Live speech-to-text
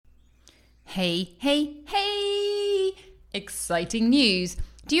Hey, hey, hey! Exciting news.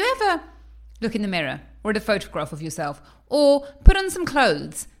 Do you ever look in the mirror or at a photograph of yourself or put on some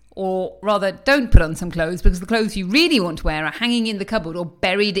clothes? Or rather, don't put on some clothes because the clothes you really want to wear are hanging in the cupboard or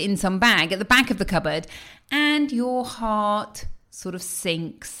buried in some bag at the back of the cupboard, and your heart sort of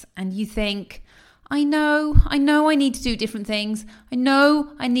sinks and you think, I know I need to do different things. I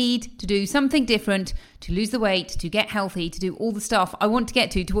know I need to do something different to lose the weight, to get healthy, to do all the stuff I want to get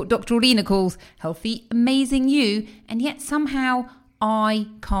to what Dr. Orlina calls healthy, amazing you, and yet somehow I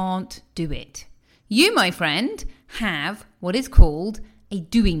can't do it. You, my friend, have what is called a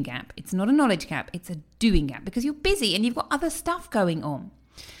doing gap. It's not a knowledge gap, it's a doing gap because you're busy and you've got other stuff going on.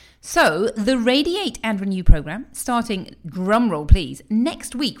 So the Radiate and Renew program, starting, drumroll please,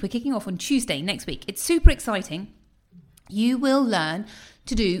 next week. We're kicking off on Tuesday next week. It's super exciting. You will learn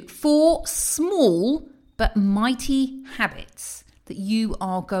to do 4 small but mighty habits that you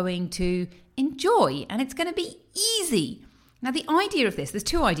are going to enjoy, and it's going to be easy. Now, the idea of this, there's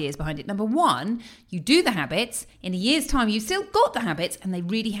 2 ideas behind it. Number 1, you do the habits. In a year's time, you've still got the habits and they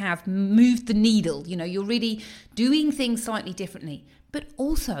really have moved the needle. You know, you're really doing things slightly differently. But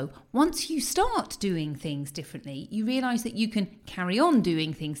also, once you start doing things differently, you realise that you can carry on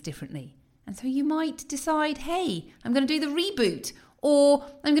doing things differently. And so you might decide, hey, I'm going to do the reboot, or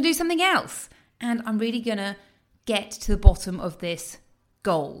I'm going to do something else. And I'm really going to get to the bottom of this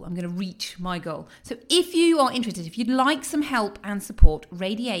goal. I'm going to reach my goal. So if you are interested, if you'd like some help and support,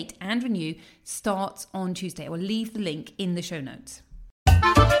 Radiate and Renew starts on Tuesday. I will leave the link in the show notes.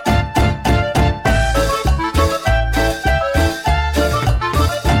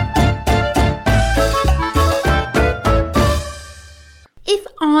 If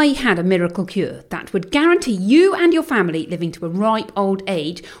I had a miracle cure that would guarantee you and your family living to a ripe old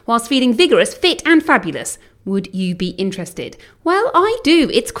age whilst feeling vigorous, fit and fabulous, would you be interested? Well, I do.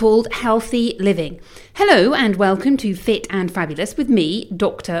 It's called Healthy Living. Hello and welcome to Fit and Fabulous with me,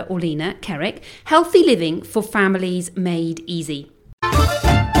 Dr. Orlina Kerrick. Healthy Living for Families Made Easy.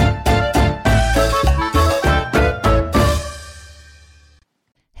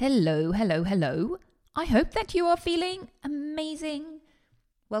 Hello, hello, hello. I hope that you are feeling amazing.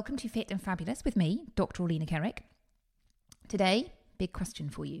 Welcome to Fit and Fabulous with me, Dr. Orlina Kerrick. Today, big question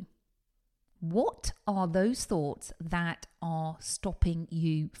for you. What are those thoughts that are stopping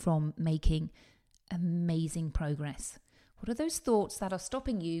you from making amazing progress? What are those thoughts that are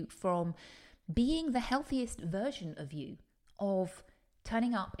stopping you from being the healthiest version of you, of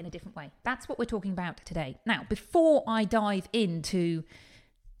turning up in a different way? That's what we're talking about today. Now, before I dive into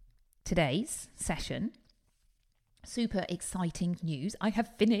today's session, super exciting news. I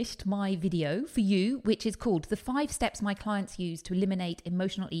have finished my video for you, which is called The 5 Steps My Clients Use to Eliminate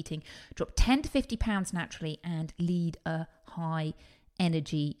Emotional Eating, Drop 10 to 50 pounds naturally, and lead a high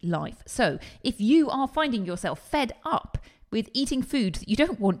energy life. So if you are finding yourself fed up with eating food that you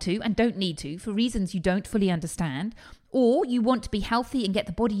don't want to and don't need to for reasons you don't fully understand, or you want to be healthy and get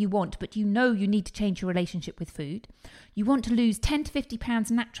the body you want, but you know you need to change your relationship with food, you want to lose 10 to 50 pounds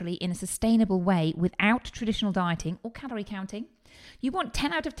naturally in a sustainable way without traditional dieting or calorie counting, you want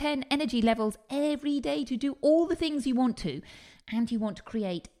 10 out of 10 energy levels every day to do all the things you want to, and you want to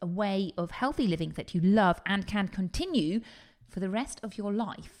create a way of healthy living that you love and can continue for the rest of your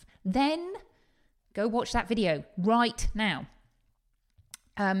life, then go watch that video right now.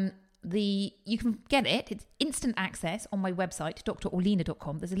 You can get it. It's instant access on my website,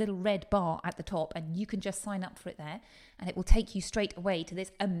 drorlina.com. There's a little red bar at the top and you can just sign up for it there and it will take you straight away to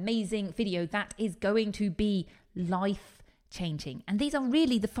this amazing video that is going to be life-changing. And these are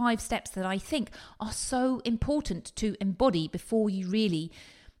really the 5 steps that I think are so important to embody before you really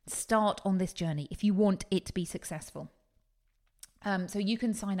start on this journey if you want it to be successful. So you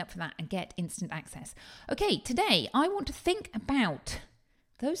can sign up for that and get instant access. Okay, today I want to think about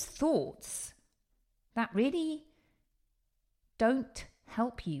those thoughts that really don't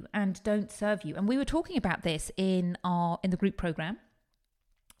help you and don't serve you. And we were talking about this in the group program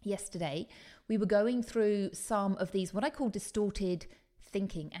yesterday. We were going through some of these, what I call distorted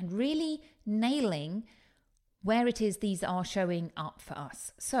thinking, and really nailing where it is these are showing up for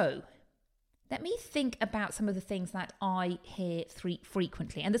us. So let me think about some of the things that I hear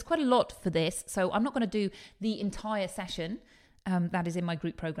frequently. And there's quite a lot for this, so I'm not going to do the entire session that is in my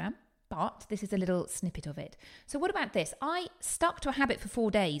group program, but this is a little snippet of it. So what about this? I stuck to a habit for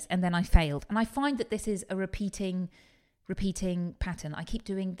 4 days and then I failed. And I find that this is a repeating pattern. I keep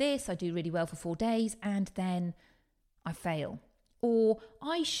doing this, I do really well for 4 days, and then I fail. Or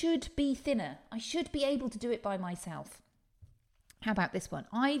I should be thinner. I should be able to do it by myself. How about this one?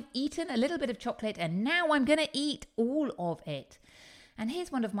 I've eaten a little bit of chocolate and now I'm going to eat all of it. And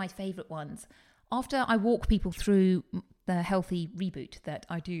here's one of my favorite ones. After I walk people through the healthy reboot that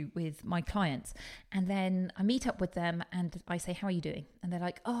I do with my clients, and then I meet up with them and I say, how are you doing? And they're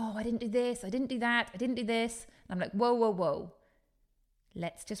like, oh, I didn't do this, I didn't do that, I didn't do this. And I'm like, whoa, whoa, whoa.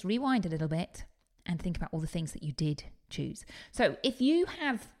 Let's just rewind a little bit and think about all the things that you did choose. So if you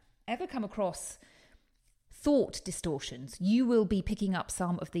have ever come across thought distortions, you will be picking up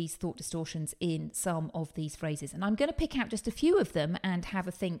some of these thought distortions in some of these phrases. And I'm going to pick out just a few of them and have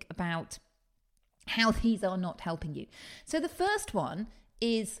a think about how these are not helping you. So the first one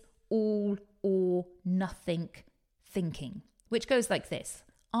is all or nothing thinking, which goes like this.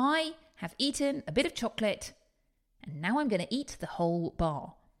 I have eaten a bit of chocolate and now I'm going to eat the whole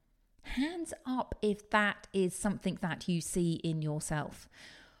bar. Hands up if that is something that you see in yourself.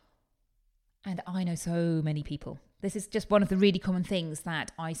 And I know so many people. This is just one of the really common things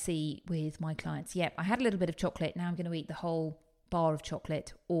that I see with my clients. Yep, I had a little bit of chocolate. Now I'm going to eat the whole bar of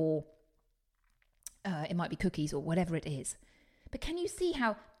chocolate, or it might be cookies or whatever it is. But can you see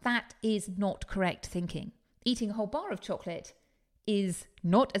how that is not correct thinking? Eating a whole bar of chocolate is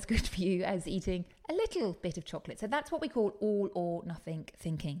not as good for you as eating a little bit of chocolate. So that's what we call all or nothing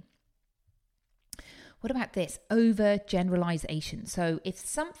thinking. What about this? Overgeneralization. So if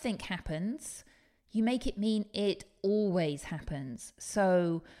something happens, you make it mean it always happens.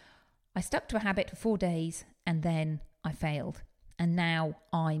 So I stuck to a habit for 4 days and then I failed. And now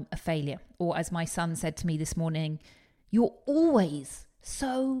I'm a failure. Or as my son said to me this morning, you're always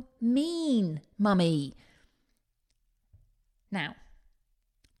so mean, mummy. Now,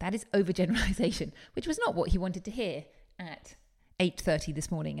 that is overgeneralization, which was not what he wanted to hear at 8:30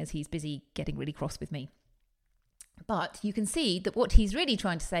 this morning as he's busy getting really cross with me. But you can see that what he's really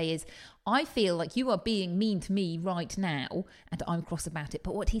trying to say is, I feel like you are being mean to me right now and I'm cross about it.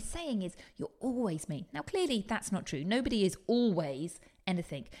 But what he's saying is, you're always mean. Now, clearly that's not true. Nobody is always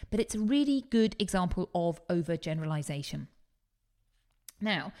anything, but it's a really good example of overgeneralization.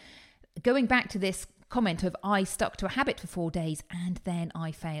 Now, going back to this comment of I stuck to a habit for 4 days and then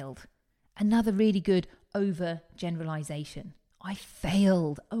I failed. Another really good overgeneralization. I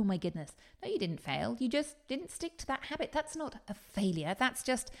failed. Oh my goodness. No, you didn't fail. You just didn't stick to that habit. That's not a failure. That's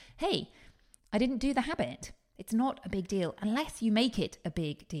just, hey, I didn't do the habit. It's not a big deal unless you make it a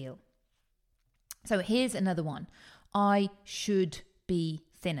big deal. So here's another one. I should be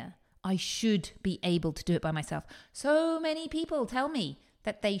thinner. I should be able to do it by myself. So many people tell me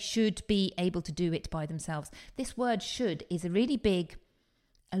that they should be able to do it by themselves. This word should is a really big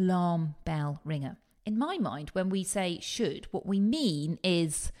alarm bell ringer. In my mind, when we say should, what we mean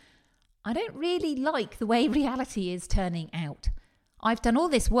is, I don't really like the way reality is turning out. I've done all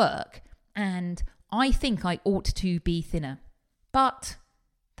this work and I think I ought to be thinner. But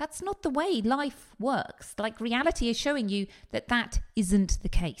that's not the way life works. Like, reality is showing you that that isn't the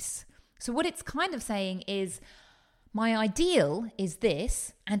case. So what it's kind of saying is, my ideal is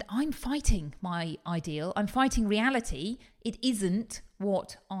this, and I'm fighting my ideal. I'm fighting reality. It isn't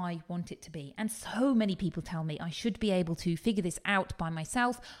what I want it to be. And so many people tell me I should be able to figure this out by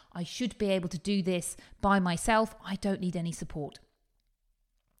myself. I should be able to do this by myself. I don't need any support.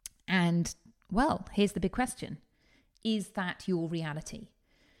 And, well, here's the big question. Is that your reality?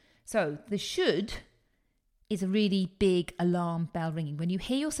 So the should is a really big alarm bell ringing. When you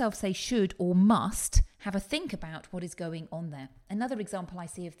hear yourself say should or must, have a think about what is going on there. Another example I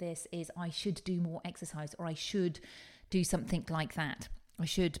see of this is I should do more exercise, or I should do something like that. I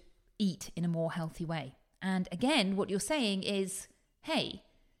should eat in a more healthy way. And again, what you're saying is, hey,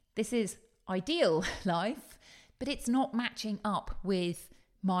 this is ideal life, but it's not matching up with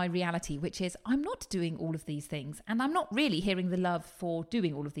my reality, which is I'm not doing all of these things, and I'm not really hearing the love for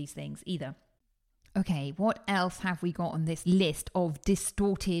doing all of these things either. Okay, what else have we got on this list of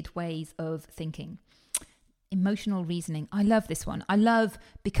distorted ways of thinking? Emotional reasoning. I love this one. I love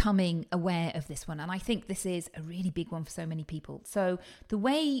becoming aware of this one. And I think this is a really big one for so many people. So the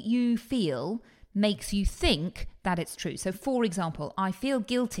way you feel makes you think that it's true. So for example, I feel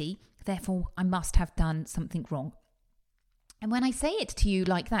guilty, therefore I must have done something wrong. And when I say it to you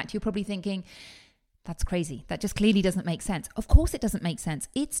like that, you're probably thinking, that's crazy. That just clearly doesn't make sense. Of course it doesn't make sense.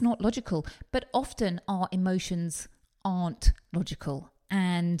 It's not logical. But often our emotions aren't logical,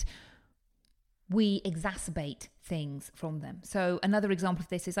 and we exacerbate things from them. So another example of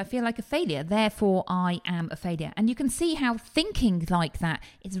this is I feel like a failure, therefore I am a failure. And you can see how thinking like that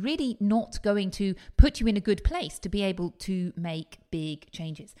is really not going to put you in a good place to be able to make big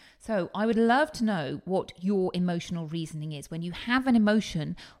changes. So I would love to know what your emotional reasoning is. When you have an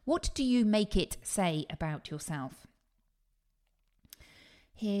emotion, what do you make it say about yourself?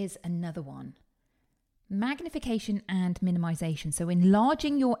 Here's another one. magnification and minimization. So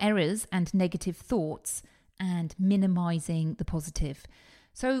enlarging your errors and negative thoughts and minimizing the positive.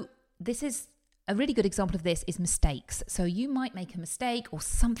 So this is a really good example of this is mistakes. So you might make a mistake or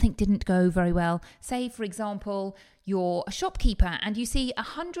something didn't go very well. Say, for example, you're a shopkeeper and you see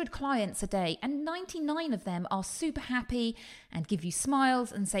 100 clients a day and 99 of them are super happy and give you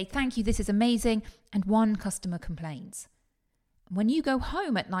smiles and say, thank you, this is amazing. And one customer complains. When you go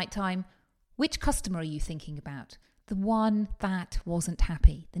home at nighttime, which customer are you thinking about? The one that wasn't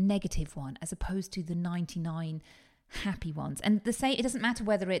happy, the negative one, as opposed to the 99 happy ones. And it doesn't matter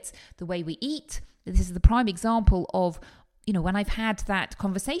whether it's the way we eat. This is the prime example of, when I've had that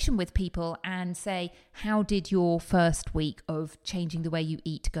conversation with people and say, how did your first week of changing the way you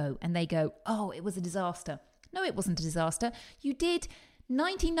eat go? And they go, oh, it was a disaster. No, it wasn't a disaster. You did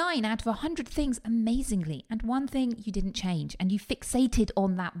 99 out of 100 things amazingly, and one thing you didn't change, and you fixated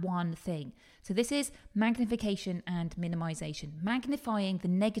on that one thing. So this is magnification and minimization, magnifying the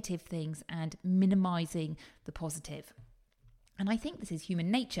negative things and minimizing the positive. And I think this is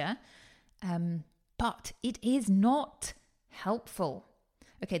human nature, but it is not helpful.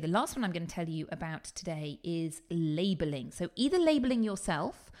 Okay, the last one I'm going to tell you about today is labeling. So either labeling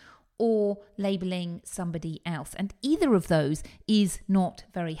yourself or labeling somebody else. And either of those is not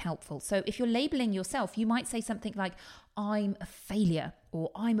very helpful. So if you're labeling yourself, you might say something like, I'm a failure, or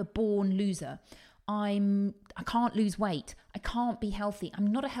I'm a born loser. I can't lose weight. I can't be healthy. I'm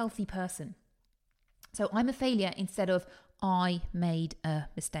not a healthy person. So I'm a failure instead of I made a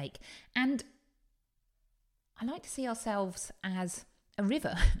mistake. And I like to see ourselves as a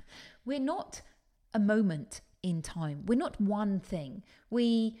river. We're not a moment in time. We're not one thing.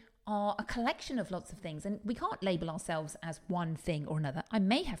 We are a collection of lots of things, and we can't label ourselves as one thing or another. I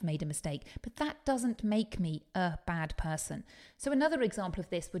may have made a mistake, but that doesn't make me a bad person. So another example of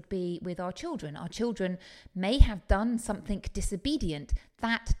this would be with our children. Our children may have done something disobedient.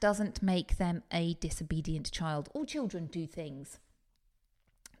 That doesn't make them a disobedient child. All children do things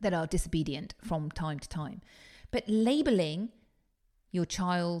that are disobedient from time to time. But labeling your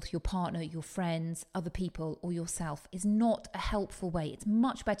child, your partner, your friends, other people, or yourself is not a helpful way. It's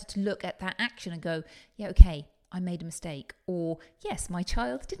much better to look at that action and go, yeah, okay, I made a mistake. Or, yes, my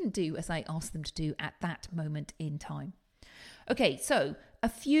child didn't do as I asked them to do at that moment in time. Okay, so a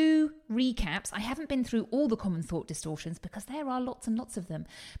few recaps. I haven't been through all the common thought distortions because there are lots and lots of them.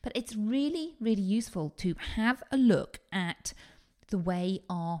 But it's really, really useful to have a look at the way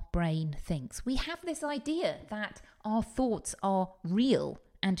our brain thinks. We have this idea that our thoughts are real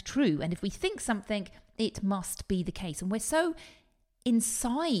and true, and if we think something, it must be the case. And we're so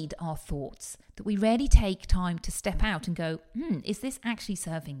inside our thoughts that we rarely take time to step out and go, is this actually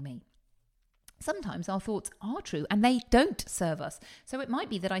serving me? Sometimes our thoughts are true and they don't serve us. So it might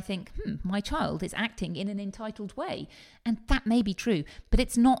be that I think, my child is acting in an entitled way. And that may be true, but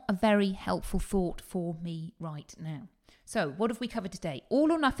it's not a very helpful thought for me right now. So what have we covered today?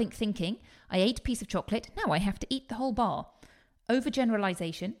 All or nothing thinking. I ate a piece of chocolate. Now I have to eat the whole bar.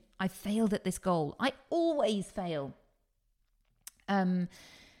 Overgeneralization. I failed at this goal. I always fail.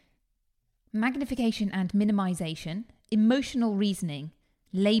 Magnification and minimization. Emotional reasoning.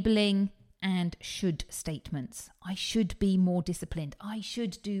 Labeling and should statements. I should be more disciplined. I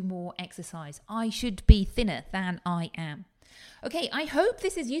should do more exercise. I should be thinner than I am. Okay, I hope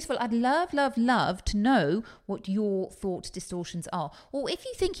this is useful. I'd love to know what your thought distortions are. Or if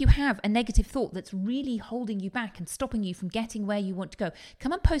you think you have a negative thought that's really holding you back and stopping you from getting where you want to go,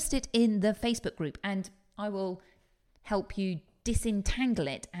 come and post it in the Facebook group and I will help you disentangle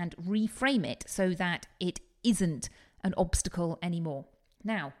it and reframe it so that it isn't an obstacle anymore.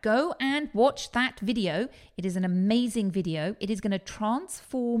 Now, go and watch that video. It is an amazing video. It is going to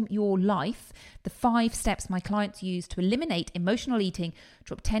transform your life. The 5 steps my clients use to eliminate emotional eating,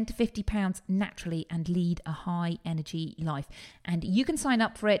 drop 10 to 50 pounds naturally, and lead a high energy life. And you can sign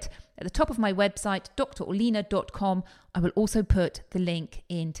up for it at the top of my website, drorlina.com. I will also put the link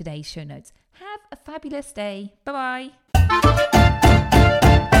in today's show notes. Have a fabulous day. Bye-bye.